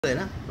है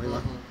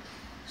ना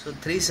so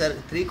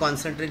three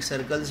concentric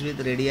circles with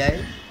radii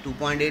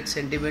 2.8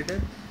 centimeter,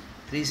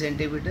 3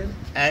 centimeter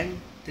and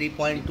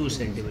 3.2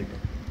 centimeter.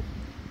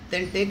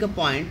 Then take a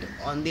point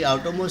on the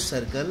outermost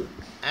circle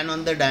and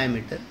on the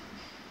diameter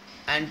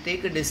and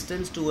take a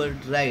distance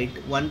toward right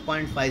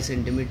 1.5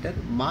 centimeter.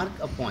 Mark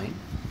a point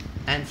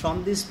and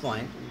from this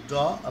point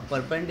draw a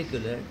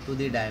perpendicular to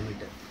the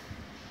diameter.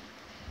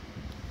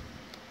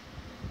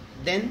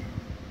 Then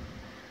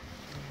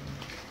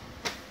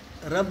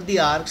rub the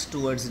arcs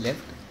towards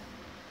left,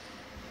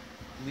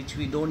 which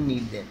we don't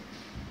need them.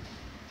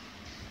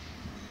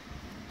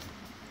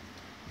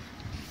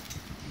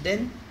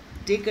 Then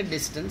take a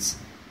distance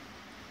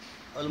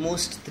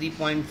almost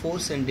 3.4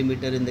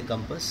 centimeter in the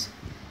compass.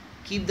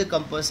 Keep the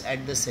compass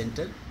at the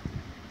center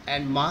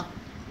and mark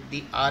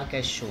the arc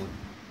as shown.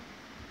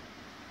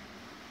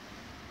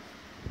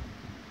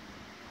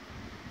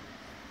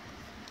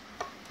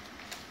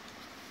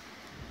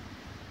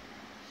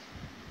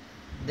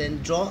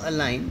 Then draw a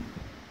line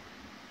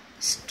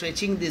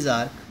stretching this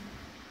arc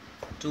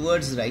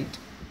towards right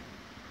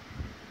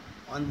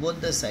on both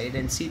the side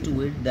and see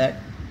to it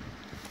that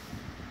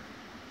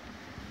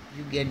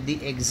you get the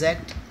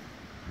exact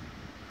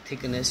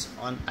thickness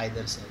on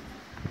either side.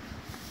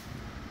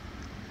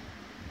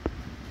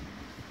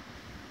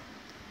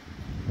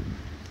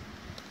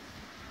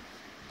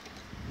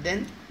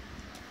 Then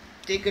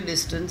take a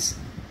distance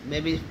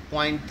maybe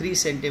 0.3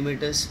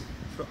 centimeters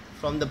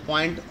from the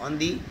point on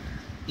the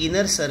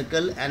inner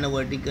circle and a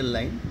vertical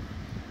line.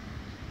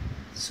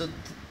 So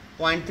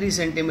 0.3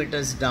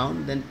 centimeters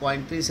down, then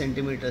 0.3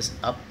 centimeters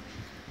up,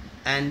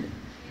 and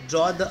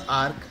draw the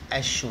arc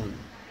as shown.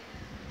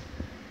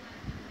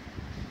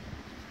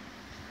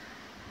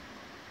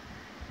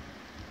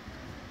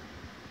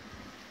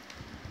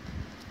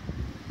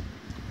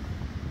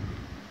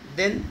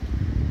 Then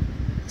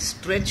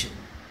stretch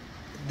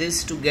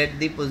this to get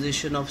the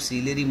position of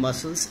ciliary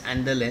muscles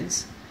and the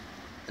lens.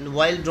 And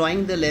while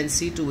drawing the lens,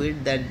 see to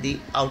it that the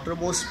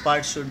outermost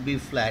part should be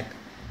flat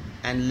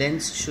and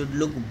lens should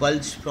look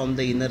bulged from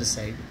the inner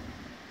side.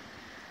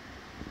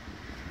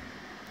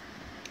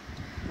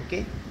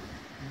 Okay,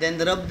 then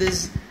rub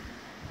this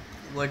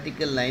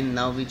vertical line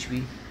now, which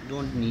we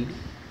don't need.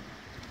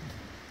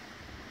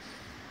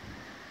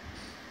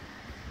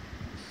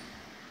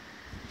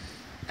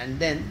 And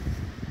then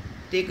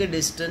take a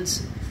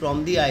distance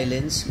from the eye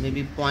lens,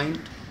 maybe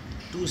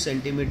 0.2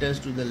 centimeters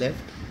to the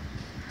left,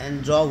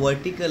 and draw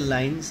vertical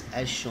lines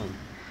as shown.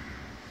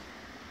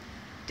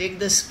 Take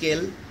the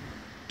scale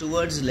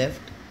towards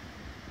left,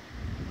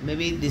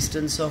 maybe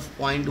distance of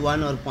 0.1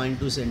 or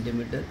 0.2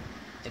 centimeter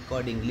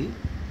accordingly,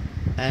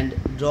 and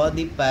draw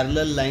the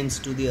parallel lines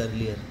to the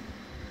earlier.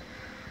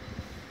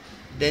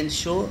 Then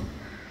show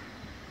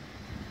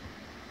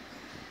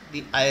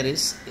the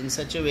iris in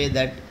such a way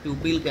that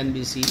pupil can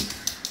be seen,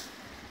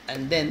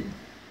 and then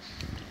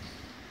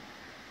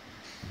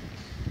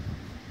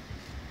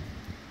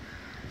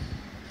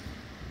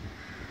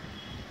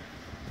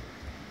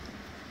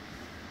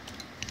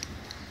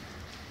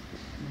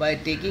by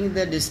taking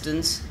the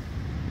distance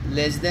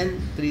less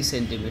than 3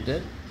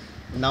 centimeter,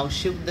 now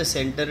shift the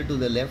center to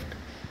the left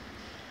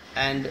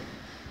and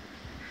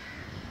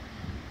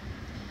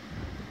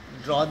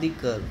draw the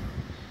curve.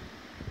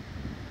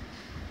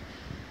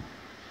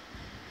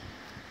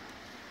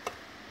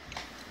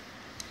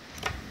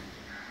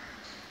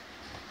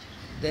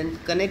 Then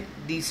connect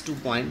these 2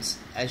 points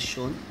as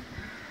shown.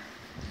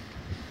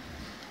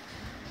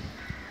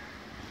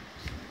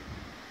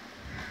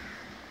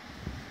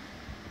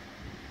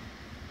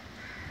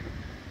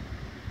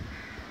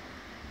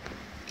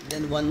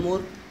 Then one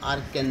more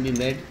arc can be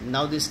made.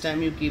 Now this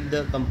time you keep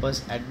the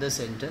compass at the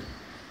center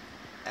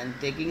and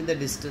taking the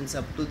distance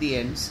up to the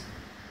ends,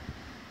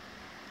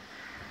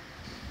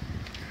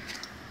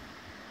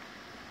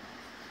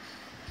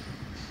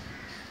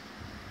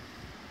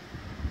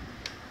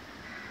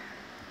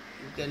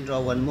 you can draw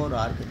one more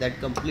arc that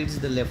completes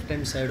the left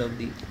hand side of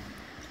the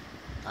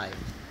eye.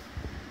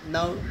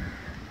 Now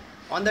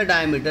on the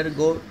diameter,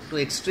 go to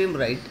extreme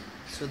right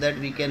so that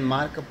we can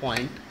mark a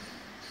point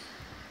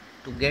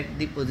to get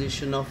the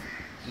position of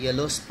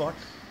yellow spot.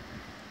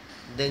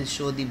 Then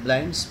show the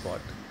blind spot,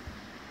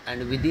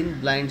 and within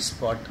blind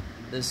spot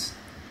this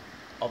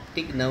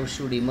optic nerve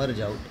should emerge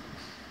out.